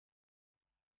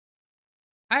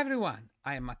Hi everyone,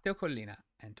 I am Matteo Collina,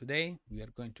 and today we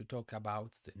are going to talk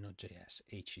about the Node.js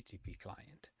HTTP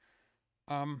client.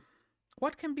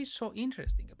 What can be so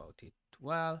interesting about it?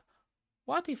 Well,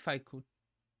 what if I could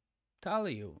tell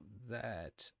you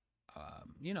that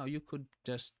you could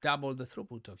just double the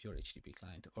throughput of your HTTP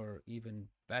client, or even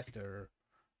better,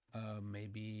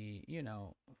 maybe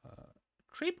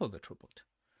triple the throughput.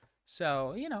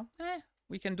 So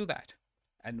we can do that,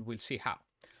 and we'll see how.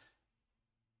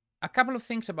 A couple of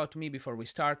things about me before we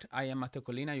start. I am Matteo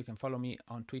Collina. You can follow me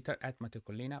on Twitter at Matteo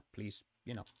Collina. Please,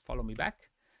 follow me back.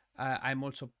 I'm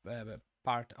also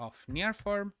part of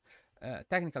NearForm,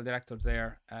 technical director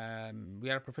there. We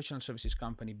are a professional services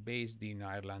company based in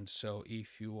Ireland. So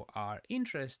if you are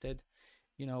interested,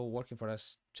 working for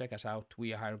us, check us out.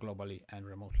 We hire globally and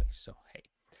remotely. So hey.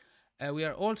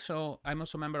 I'm also a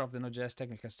member of the Node.js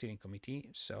Technical Steering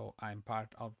Committee, so I'm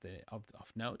part of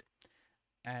Node,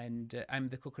 and I'm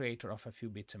the co-creator of a few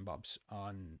bits and bobs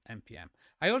on NPM.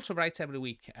 I also write every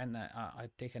week, and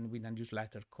I take a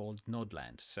newsletter called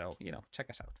Nodeland. So check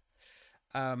us out.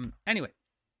 Anyway,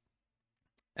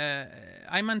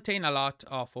 I maintain a lot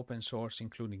of open source,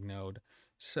 including Node.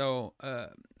 So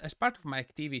as part of my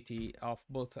activity of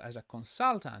both as a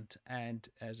consultant and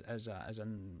as a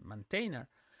maintainer,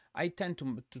 I tend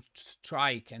to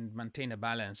strike and maintain a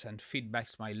balance and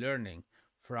feedbacks my learning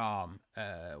from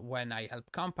when I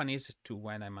help companies to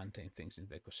when I maintain things in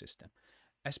the ecosystem.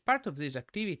 As part of this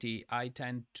activity, I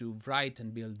tend to write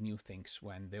and build new things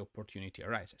when the opportunity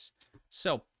arises.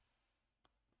 So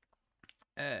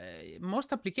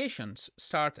most applications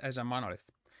start as a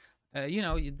monolith.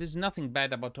 There's nothing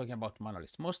bad about talking about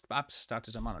monoliths. Most apps start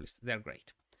as a monolith. They're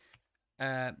great.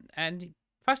 And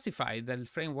Fastify, the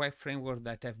framework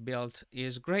that I've built,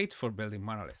 is great for building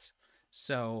monoliths.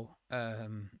 So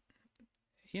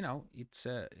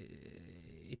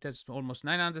it has almost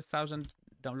 900,000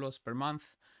 downloads per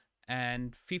month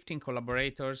and 15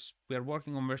 collaborators. We are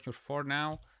working on version 4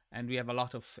 now, and we have a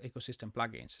lot of ecosystem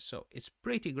plugins. So it's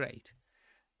pretty great,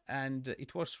 and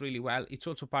it works really well. It's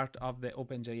also part of the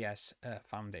OpenJS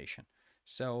Foundation.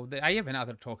 So I have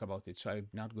another talk about it, so I'm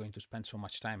not going to spend so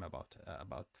much time about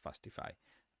Fastify.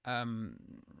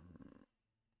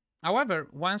 However,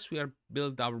 once we are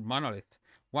built our monolith,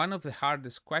 one of the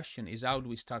hardest questions is how do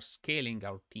we start scaling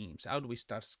our teams? How do we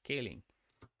start scaling?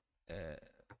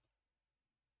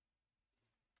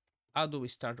 How do we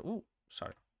start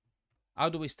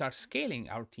scaling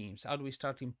our teams? How do we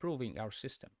start improving our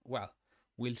system? Well,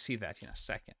 we'll see that in a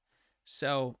second.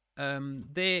 So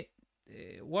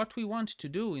what we want to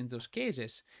do in those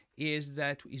cases is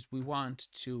we want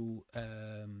to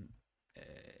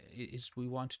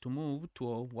move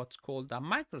to what's called a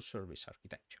microservice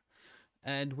architecture,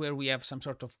 and where we have some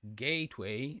sort of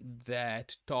gateway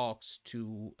that talks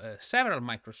to several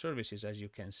microservices, as you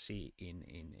can see in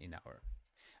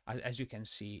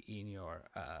your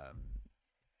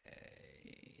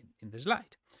in the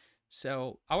slide.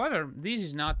 So, however, this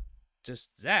is not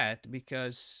just that,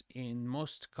 because in the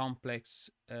most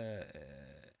complex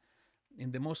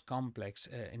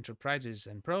enterprises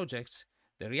and projects,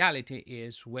 the reality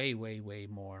is way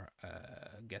more,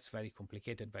 gets very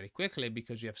complicated very quickly,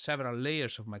 because you have several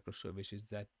layers of microservices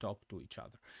that talk to each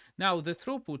other. Now, the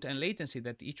throughput and latency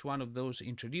that each one of those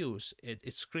introduce,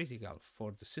 it's critical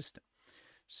for the system.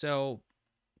 So,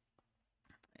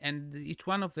 and it's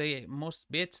one of the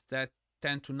most bits that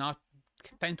tend to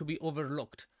be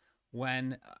overlooked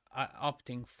when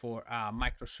opting for a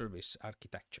microservice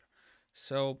architecture.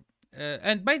 So,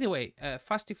 and by the way,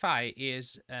 Fastify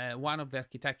is one of the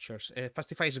architectures.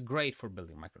 Fastify is great for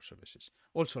building microservices,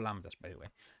 also Lambdas, by the way,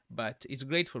 but it's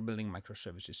great for building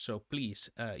microservices. So please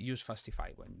use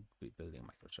Fastify when building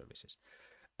microservices.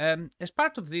 As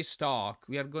part of this talk,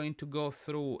 we are going to go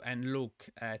through and look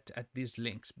at these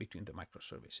links between the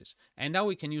microservices, and how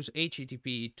we can use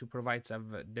HTTP to provide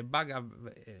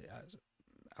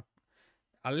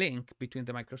a link between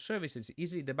the microservices,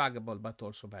 easily debuggable, but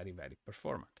also very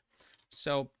performant.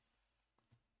 So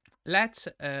let's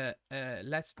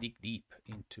dig deep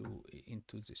into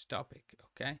this topic.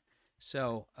 Okay,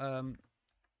 so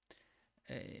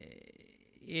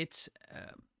it's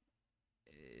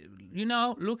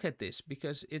look at this,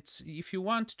 because it's, if you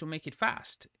want to make it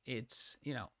fast, it's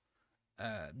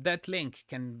that link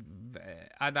can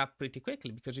add up pretty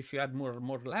quickly, because if you add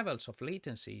more levels of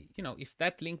latency, if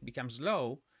that link becomes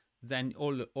low, then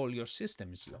all your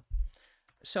system is low.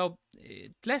 So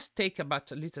let's take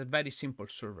about a very simple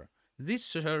server. This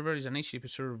server is an HTTP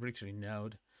server written in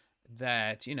Node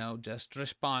that just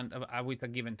respond with a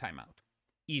given timeout.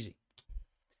 Easy.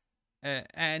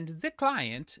 And the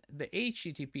client, the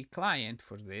HTTP client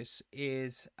for this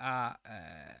is,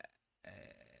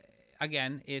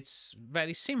 again, it's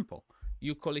very simple.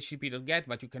 You call http.get,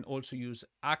 but you can also use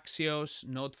Axios,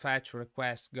 node fetch,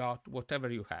 request, got, whatever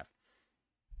you have.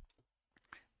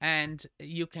 And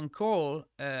you can call,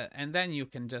 and then you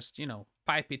can just,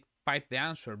 pipe the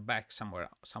answer back somewhere.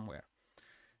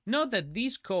 Note that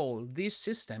this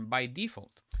system by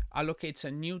default allocates a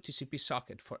new TCP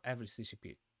socket for every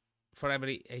HTTP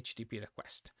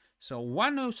request. So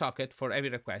one new socket for every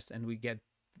request, and we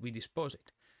dispose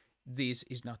it. This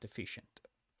is not efficient.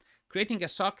 Creating a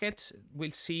socket,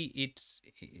 we'll see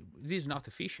this is not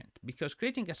efficient because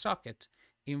creating a socket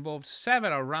involves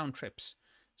several round trips.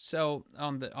 So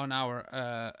on the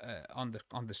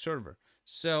server.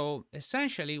 So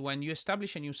essentially, when you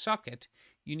establish a new socket,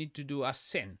 you need to do a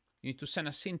SYN. You need to send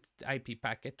a SYN IP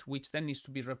packet, which then needs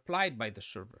to be replied by the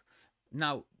server.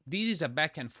 Now, this is a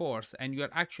back and forth, and you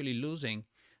are actually losing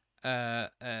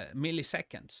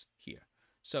milliseconds here.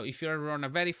 So if you're on a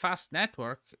very fast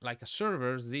network, like a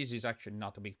server, this is actually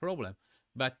not a big problem.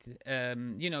 But,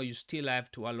 you still have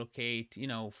to allocate,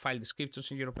 file descriptors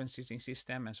in your open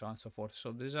system and so on and so forth.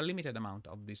 So there's a limited amount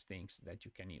of these things that you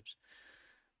can use.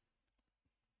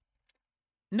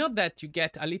 Note that you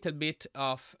get a little bit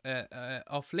of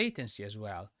latency as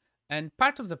well. And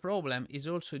part of the problem is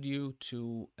also due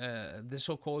to the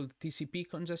so-called TCP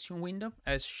congestion window,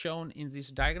 as shown in this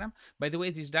diagram. By the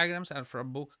way, these diagrams are from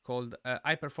a book called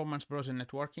High Performance Browser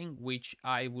Networking, which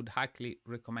I would highly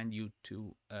recommend you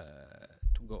to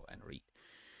go and read.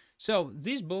 So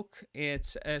this book,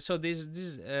 it's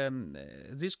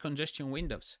these congestion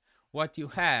windows. What you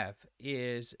have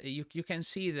is you can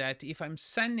see that if I'm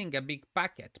sending a big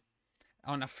packet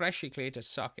on a freshly created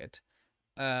socket.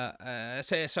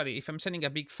 If I'm sending a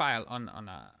big file on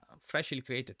a freshly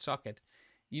created socket,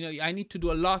 I need to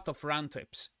do a lot of round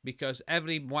trips because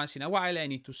every once in a while I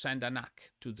need to send an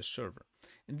ACK to the server.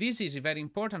 And this is very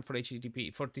important for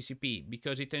TCP,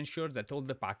 because it ensures that all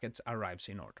the packets arrives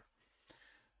in order.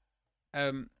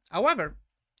 However,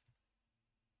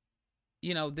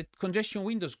 the congestion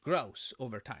windows grows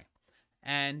over time.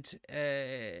 And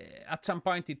at some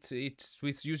point, it's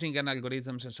with using an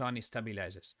algorithms and so on, it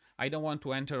stabilizes. I don't want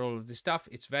to enter all of this stuff.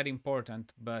 It's very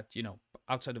important, but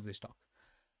outside of this talk,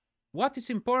 what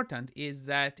is important is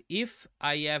that if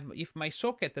my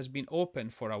socket has been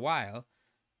open for a while,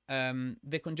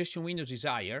 the congestion windows is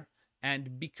higher,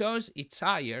 and because it's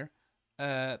higher,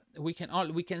 we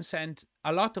can send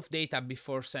a lot of data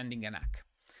before sending an ACK.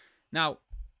 Now,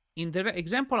 in the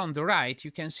example on the right,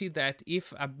 you can see that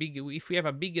if we have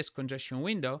a biggest congestion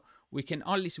window, we can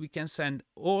send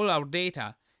all our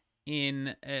data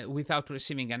in without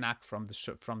receiving an ACK from the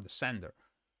sender.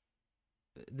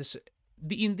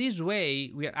 In this way,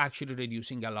 we are actually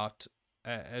reducing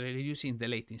the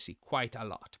latency quite a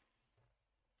lot.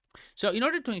 So in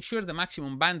order to ensure the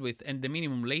maximum bandwidth and the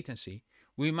minimum latency,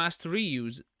 we must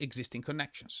reuse existing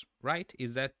connections, right?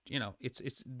 Is that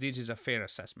this is a fair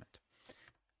assessment.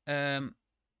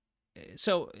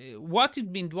 So what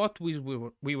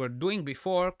we were doing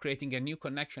before, creating a new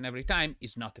connection every time,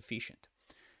 is not efficient.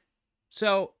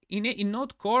 So in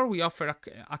Node Core, we offer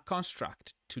a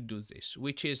construct to do this,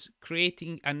 which is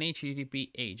creating an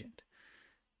HTTP agent.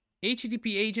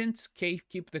 HTTP agents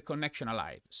keep the connection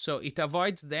alive, so it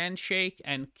avoids the handshake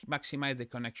and maximize the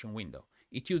connection window.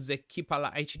 It uses the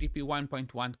HTTP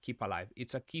 1.1 keep alive.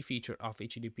 It's a key feature of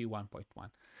HTTP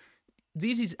 1.1.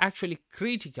 This is actually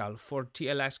critical for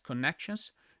TLS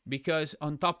connections, because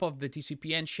on top of the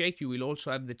TCP handshake, you will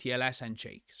also have the TLS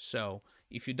handshake. So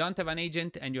if you don't have an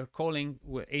agent and you're calling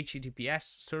HTTPS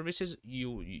services,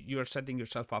 you are setting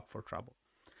yourself up for trouble.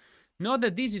 Note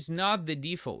that this is not the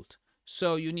default.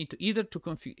 So you need to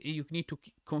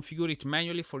configure it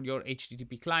manually for your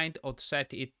HTTP client, or to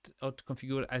set it or to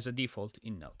configure as a default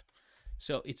in Node.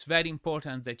 So it's very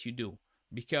important that you do,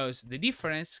 because the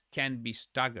difference can be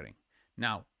staggering.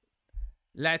 Now,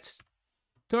 let's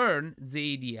turn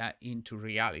the idea into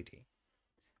reality.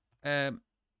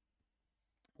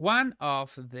 One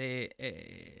of the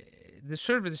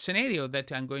scenario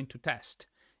that I'm going to test,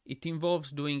 it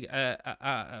involves doing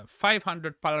a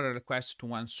 500 parallel requests to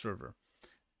one server,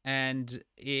 and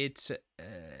it's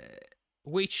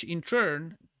which in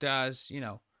turn does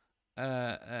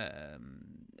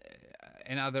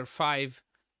another five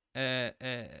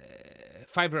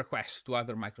requests to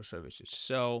other microservices.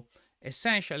 So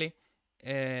essentially,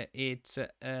 it's a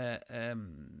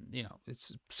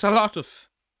lot of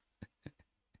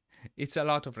it's a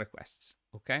lot of requests.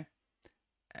 Okay.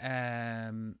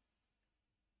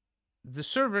 the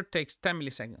server takes 10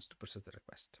 milliseconds to process the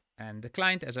request, and the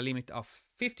client has a limit of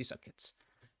 50 seconds.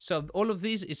 So all of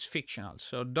this is fictional,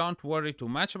 so don't worry too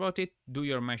much about it. Do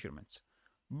your measurements.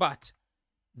 But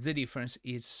the difference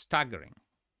is staggering.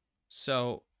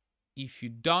 So if you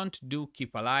don't do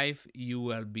keep alive, you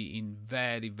will be in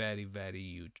very, very, very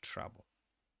huge trouble.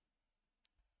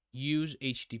 Use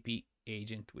HTTP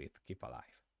agent with keep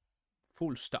alive.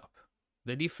 Full stop.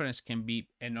 The difference can be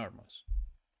enormous.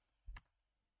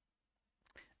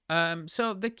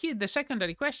 So the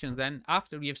secondary question then,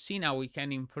 after we have seen how we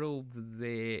can improve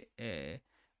the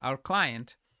our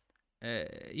client,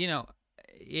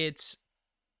 it's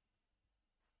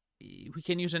we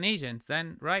can use an agent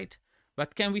then, right?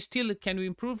 But can we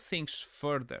improve things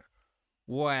further?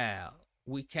 Well,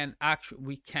 we can.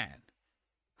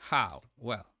 How?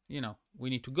 Well, we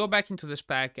need to go back into the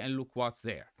spec and look what's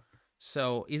there.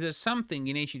 So is there something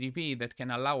in HTTP that can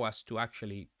allow us to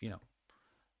actually,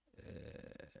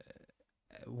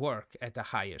 work at a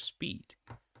higher speed?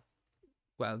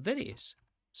 Well, there is.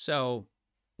 So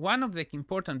one of the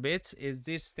important bits is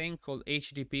this thing called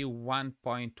HTTP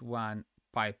 1.1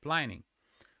 pipelining.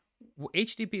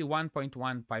 HTTP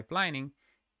 1.1 pipelining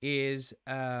is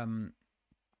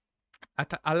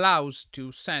allows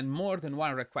to send more than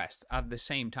one request at the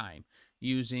same time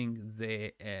using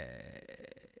the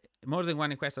more than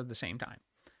one request at the same time.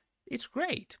 It's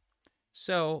great.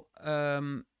 So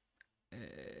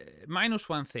minus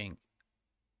one thing,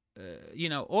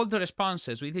 all the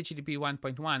responses with HTTP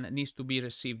 1.1 needs to be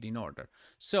received in order.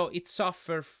 So it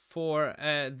suffers for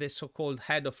the so-called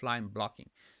head of line blocking.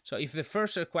 So if the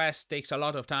first request takes a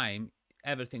lot of time,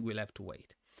 everything will have to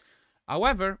wait.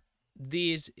 However,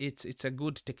 it's a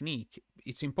good technique.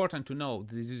 It's important to know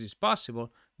this is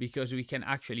possible because we can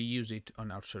actually use it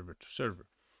on our server to server.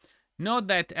 Note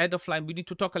that head of line, we need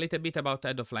to talk a little bit about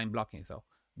head of line blocking though,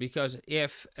 because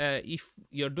if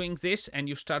you're doing this and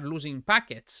you start losing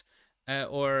packets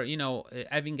or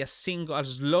having a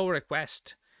slow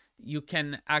request, you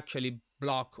can actually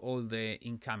block all the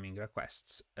incoming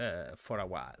requests for a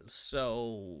while.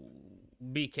 So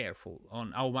be careful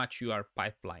on how much you are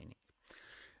pipelining.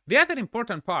 The other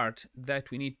important part that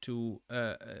we need to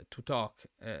talk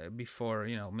before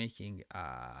making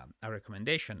a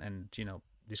recommendation and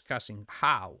discussing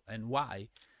how and why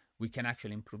we can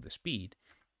actually improve the speed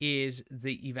is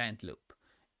the event loop.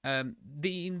 In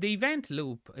the event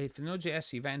loop, if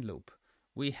Node.js event loop,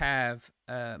 we have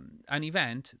an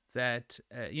event that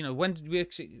when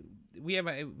we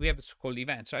have so-called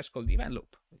events, right? It's called the event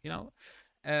loop.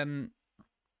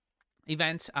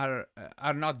 Events are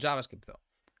not JavaScript though.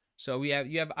 So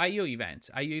you have IO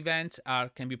events. IO events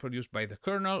can be produced by the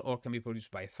kernel or can be produced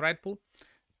by a thread pool,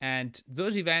 and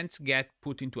those events get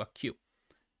put into a queue.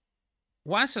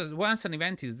 Once an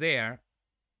event is there,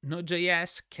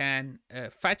 Node.js can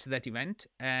fetch that event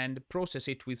and process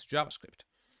it with JavaScript.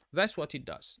 That's what it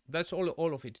does. That's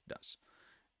all of it does.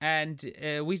 And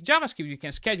with JavaScript, you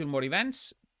can schedule more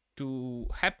events to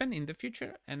happen in the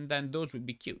future, and then those will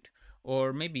be queued.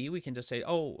 Or maybe we can just say,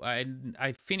 oh,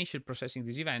 I finished processing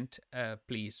this event.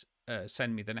 Please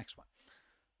send me the next one.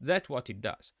 That's what it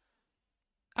does.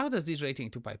 How does this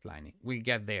relate to pipelining? We'll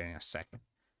get there in a second.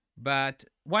 But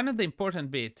one of the important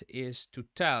bits is to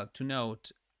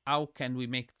note how can we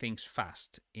make things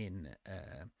fast in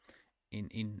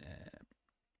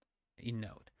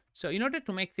Node. So in order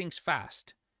to make things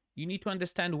fast, you need to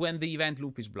understand when the event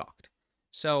loop is blocked.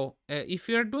 So if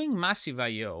you're doing massive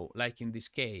I/O, like in this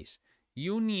case,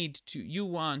 you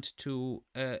want to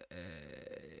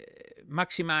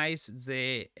maximize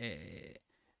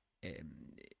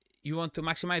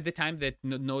the time that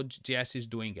Node.js is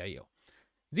doing I/O.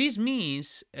 This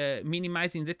means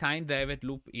minimizing the time the event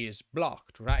loop is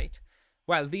blocked, right?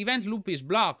 Well, the event loop is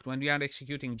blocked when we are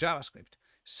executing JavaScript.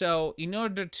 So in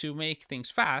order to make things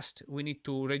fast, we need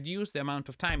to reduce the amount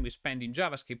of time we spend in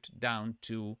JavaScript down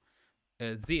to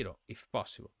 0, if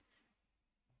possible.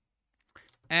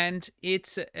 And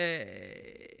this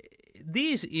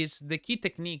is the key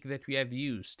technique that we have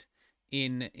used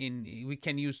we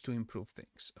can use to improve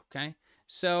things. Okay,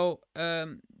 so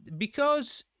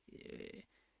because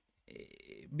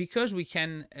we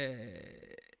can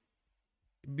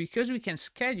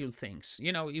schedule things,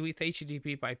 with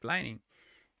HTTP pipelining,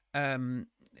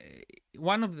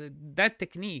 that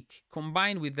technique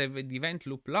combined with the event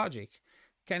loop logic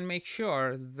can make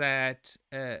sure that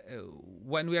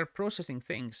when we are processing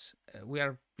things, we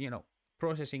are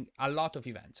processing a lot of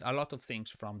events, a lot of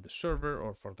things from the server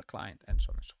or for the client, and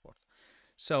so on and so forth.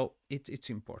 So it's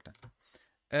important.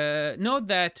 Note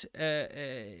that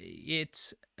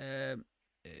it's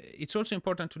also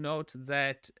important to note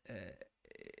that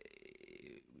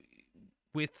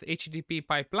with HTTP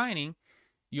pipelining,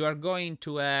 you are going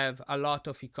to have a lot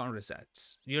of icon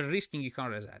resets. You're risking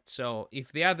icon resets. So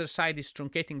if the other side is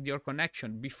truncating your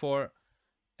connection before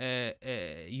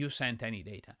you sent any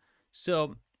data.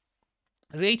 So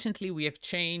recently we have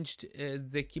changed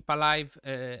the keep alive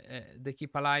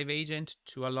agent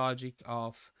to a logic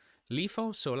of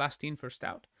LIFO, so last in first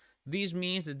out. This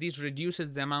means that this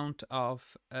reduces the amount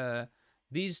of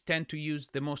these tend to use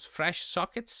the most fresh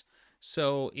sockets,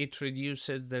 so it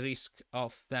reduces the risk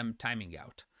of them timing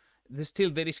out.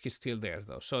 The risk is still there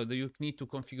though, so you need to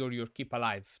configure your keep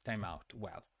alive timeout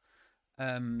well.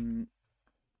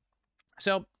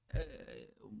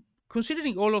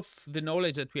 Considering all of the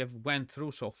knowledge that we have went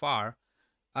through so far,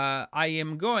 I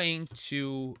am going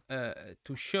to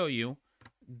show you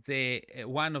the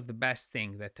one of the best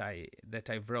thing that I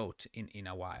wrote in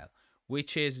a while,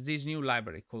 which is this new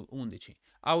library called Undici.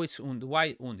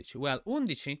 Why Undici? Well,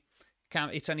 Undici,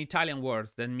 it's an Italian word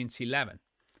that means 11.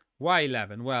 Why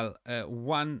 11? Well,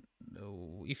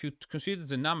 if you consider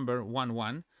the number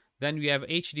 1, then we have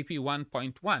HTTP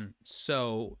 1.1.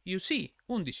 So you see,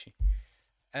 Undici,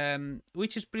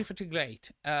 which is pretty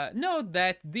great. Note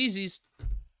that this is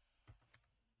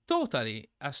totally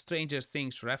a Stranger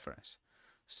Things reference.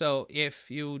 So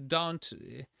if you don't,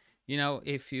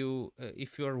 if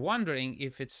you're wondering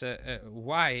if it's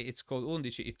why it's called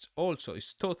Undici, it's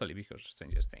totally because of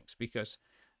Stranger Things. Because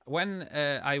when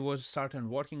I was started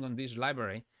working on this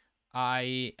library,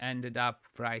 I ended up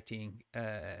writing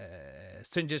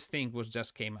Stranger Things was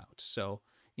just came out. So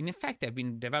in effect, I've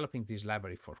been developing this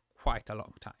library for quite a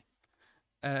long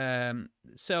time.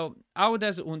 So how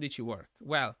does Undici work?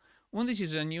 Well, Undici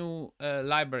is a new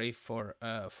library for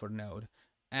Node,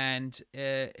 and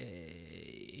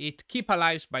it keep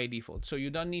alive by default. So you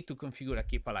don't need to configure a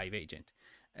keep alive agent.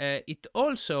 It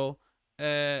also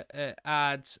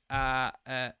adds a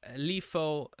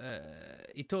LIFO.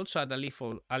 It also adds a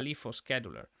LIFO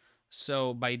scheduler.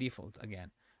 So by default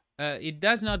again, it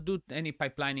does not do any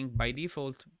pipelining by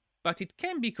default, but it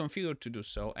can be configured to do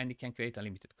so, and it can create a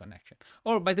limited connection.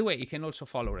 Or by the way, it can also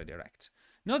follow redirects.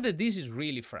 Note that this is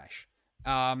really fresh.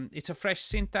 It's a fresh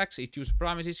syntax. It uses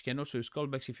promises. You can also use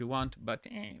callbacks if you want, but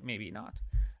maybe not.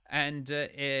 And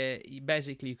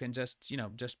basically, you can just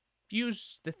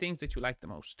use the things that you like the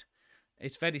most.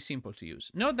 It's very simple to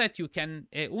use. Note that you can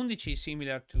Undici is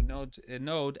similar to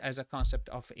Node as a concept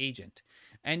of agent,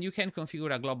 and you can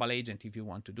configure a global agent if you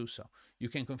want to do so. You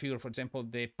can configure, for example,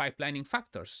 the pipelining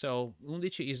factors. So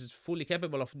Undici is fully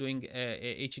capable of doing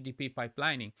HTTP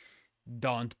pipelining.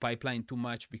 Don't pipeline too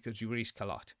much because you risk a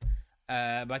lot.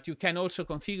 But you can also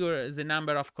configure the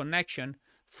number of connection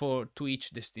to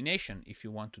each destination if you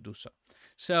want to do so.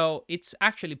 So it's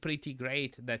actually pretty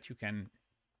great that you can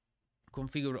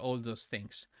configure all those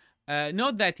things.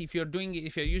 Note that if you're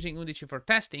using Undici for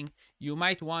testing, you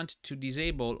might want to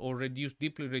disable or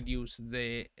deeply reduce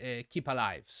the keep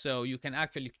alive. So you can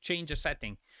actually change a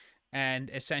setting and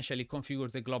essentially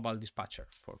configure the global dispatcher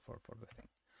for the thing.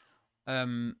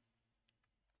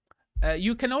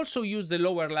 You can also use the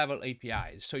lower level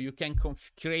APIs. So you can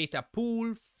create a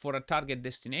pool for a target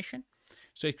destination.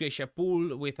 So you create a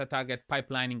pool with a target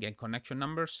pipelining and connection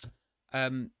numbers.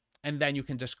 And then you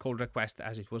can just call request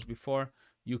as it was before.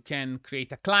 You can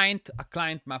create a client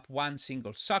map one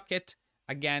single socket.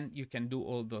 Again, you can do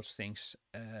all those things.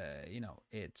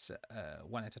 It's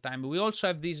one at a time. We also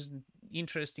have these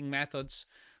interesting methods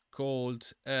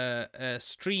called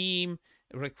stream,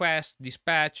 request,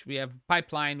 dispatch. We have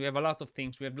pipeline. We have a lot of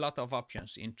things. We have a lot of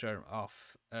options in terms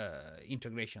of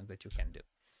integration that you can do.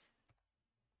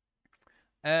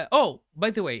 Oh, by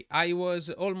the way, I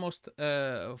was almost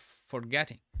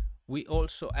forgetting. We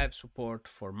also have support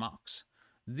for mocks.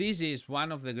 This is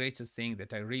one of the greatest things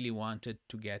that I really wanted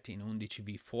to get in Undici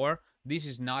v4. This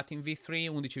is not in v3.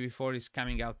 Undici v4 is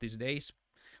coming out these days.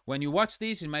 When you watch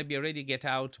this, it might be already get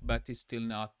out, but it's still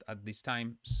not at this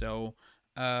time. So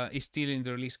it's still in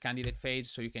the release candidate phase,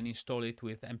 so you can install it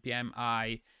with npm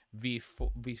i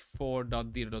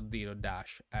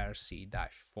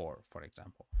v4.0.0-rc-4, for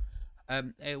example.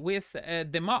 With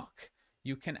the mock,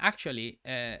 you can actually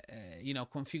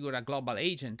configure a global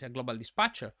agent, a global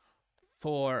dispatcher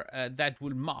for that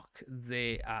will mock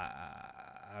the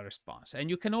response. And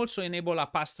you can also enable a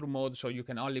pass-through mode, so you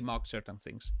can only mock certain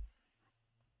things.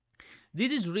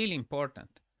 This is really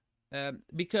important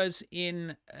because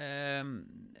in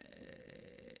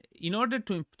order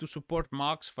to support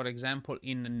mocks, for example,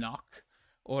 in NOC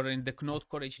or in the Node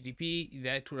Core HTTP, they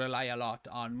have to rely a lot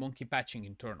on monkey patching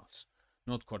internals.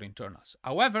 Node Core internals.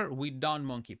 However, we don't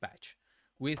monkey patch.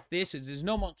 With this, there's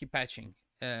no monkey patching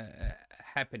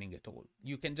happening at all.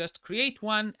 You can just create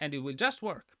one and it will just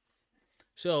work.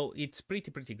 So it's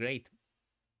pretty great,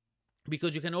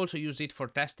 because you can also use it for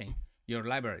testing your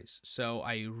libraries. So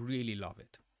I really love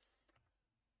it.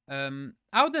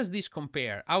 How does this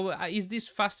compare? How is this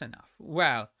fast enough?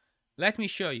 Well, let me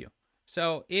show you.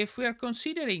 So if we are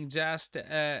considering just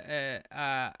a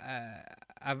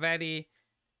very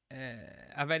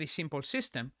simple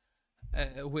system,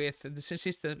 with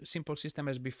the simple system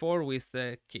as before with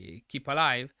keep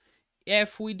alive,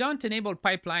 if we don't enable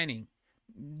pipelining,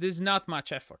 there's not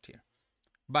much effort here.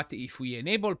 But if we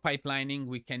enable pipelining,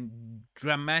 we can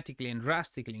dramatically and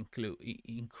drastically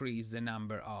increase the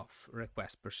number of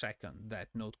requests per second that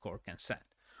Node Core can send.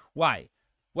 Why?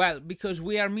 Well, because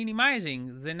we are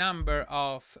minimizing the number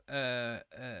of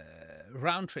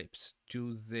round trips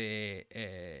to the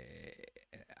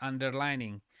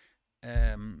underlining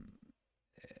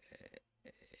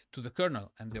to the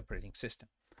kernel and the operating system.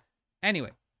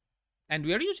 Anyway, and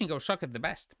we are using our socket the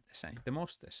best, the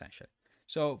most essentially.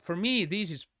 So for me, this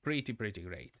is pretty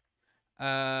great.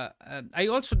 I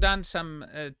also done some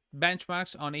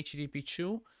benchmarks on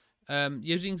HTTP2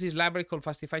 using this library called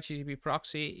Fastify HTTP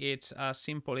proxy. It's a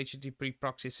simple HTTP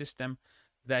proxy system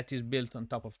that is built on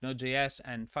top of Node.js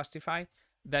and Fastify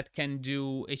that can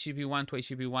do HTTP1 to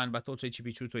HTTP1, but also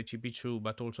HTTP2 to HTTP2,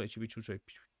 but also HTTP2 to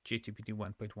HTTP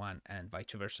 1.1 and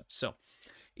vice versa. So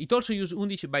it also uses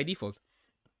Undici by default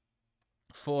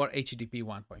for HTTP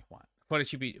 1.1, for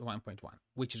HTTP 1.1,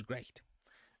 which is great.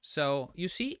 So you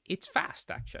see, it's fast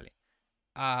actually.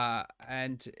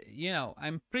 And you know,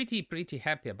 I'm pretty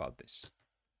happy about this.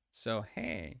 So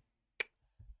hey,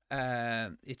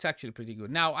 it's actually pretty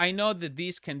good. Now I know that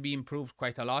this can be improved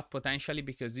quite a lot potentially,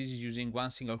 because this is using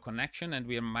one single connection and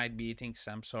we might be hitting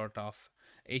some sort of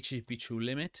HTTP2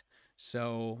 limit.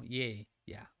 So yeah,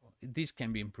 this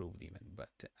can be improved even, but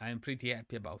I'm pretty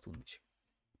happy about Undici.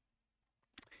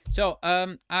 So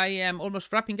I am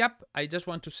almost wrapping up. I just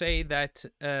want to say that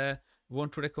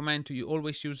want to recommend to you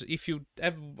always use, if you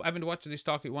haven't watched this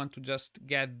talk, you want to just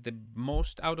get the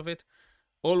most out of it,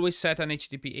 always set an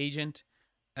HTTP agent.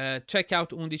 Check out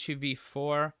Undici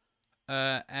v4,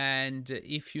 and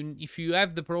if you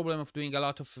have the problem of doing a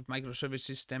lot of microservice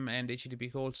system and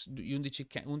HTTP calls,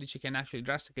 Undici can actually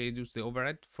drastically reduce the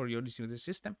overhead for your distributed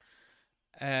system.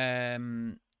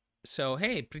 So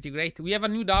hey, pretty great. We have a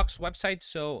new docs website,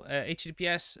 so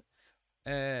https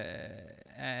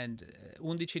and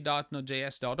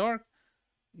undici.nodejs.org.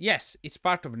 Yes, it's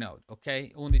part of Node.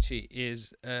 Okay, Undici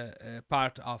is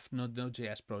part of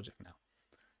Node.js project now,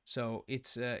 so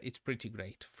it's pretty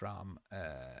great from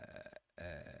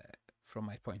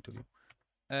my point of view.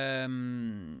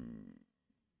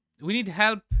 We need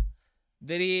help.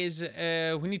 There is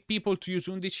we need people to use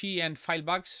Undici and file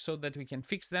bugs so that we can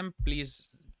fix them. Please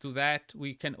do that.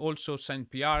 We can also send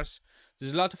PRs.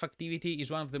 There's a lot of activity. It's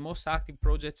one of the most active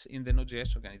projects in the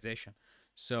Node.js organization.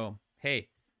 So hey,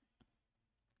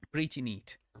 pretty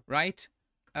neat, right?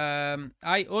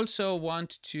 I also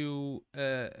want to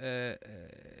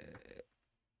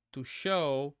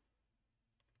show.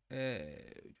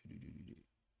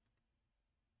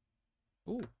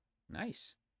 Oh,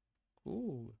 nice,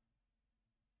 cool.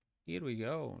 Here we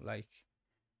go. Like,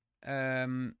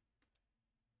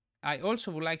 I also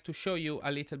would like to show you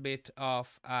a little bit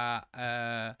of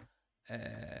a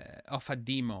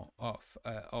demo of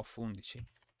Undici.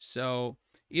 So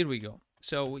here we go.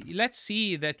 So let's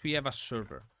see that we have a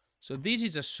server. So this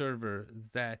is a server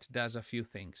that does a few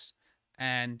things,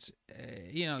 and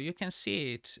you know, you can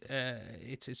see it.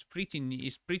 It's pretty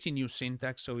new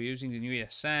syntax. So we're using the new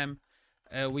ESM.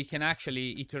 We can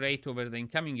actually iterate over the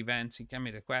incoming events,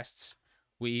 incoming requests.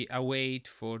 We await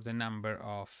for the number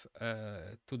of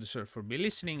to the server be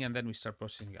listening, and then we start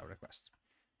processing our requests.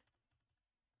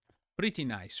 Pretty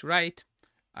nice, right?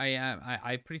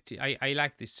 I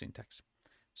like this syntax.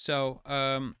 So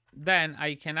then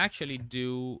I can actually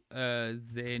do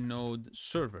the node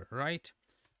server, right?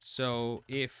 So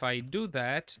if I do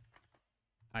that,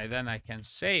 then I can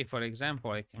say, for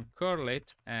example, I can curl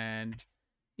it, and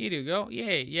here you go.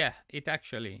 Yay, yeah, it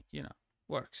actually, you know,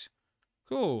 works.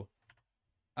 Cool.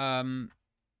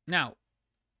 Now,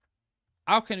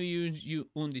 how can we use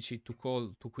Undici to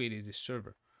query this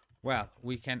server? Well,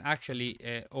 we can actually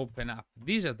open up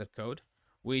this other code,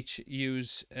 which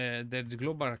use the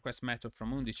global request method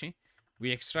from Undici.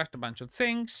 We extract a bunch of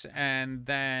things, and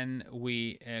then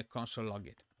we console log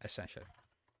it, essentially.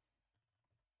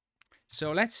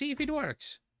 So let's see if it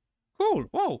works. Cool.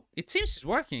 Whoa, it seems it's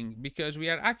working, because we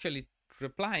are actually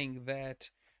replying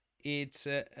that it's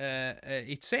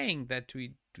saying that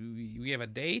we have a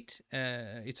date.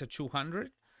 It's a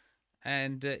 200,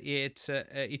 and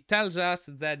it tells us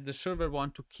that the server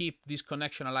wants to keep this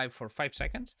connection alive for 5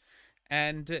 seconds,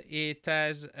 and it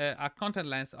has a content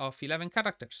length of 11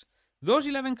 characters. Those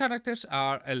 11 characters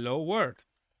are a hello world.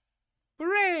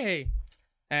 Hooray!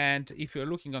 And if you're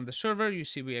looking on the server, you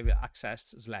see we have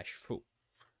access/foo.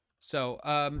 So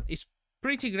it's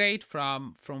pretty great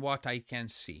from what I can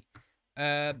see.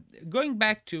 Going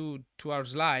back to our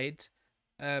slide,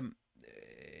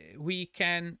 we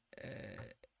can.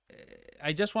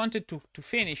 I just wanted to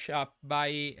finish up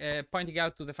by pointing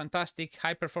out to the fantastic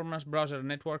High Performance Browser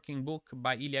Networking book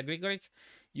by Ilya Grigorik.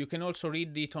 You can also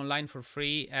read it online for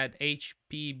free at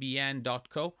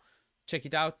hpbn.co. Check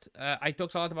it out. I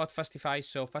talked a lot about Fastify,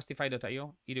 so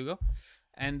fastify.io, here you go.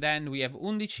 And then we have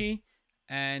Undici,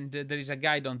 and there is a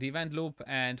guide on the event loop,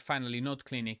 and finally Node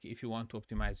Clinic if you want to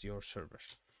optimize your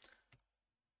servers.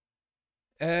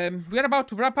 We are about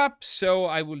to wrap up, so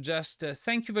I will just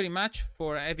thank you very much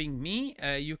for having me.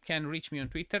 You can reach me on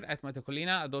Twitter at Matteo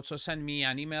Collina. I'd also send me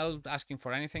an email asking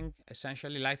for anything,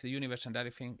 essentially life, the universe, and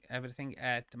everything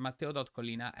at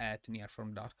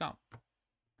matteo.collina@nearform.com.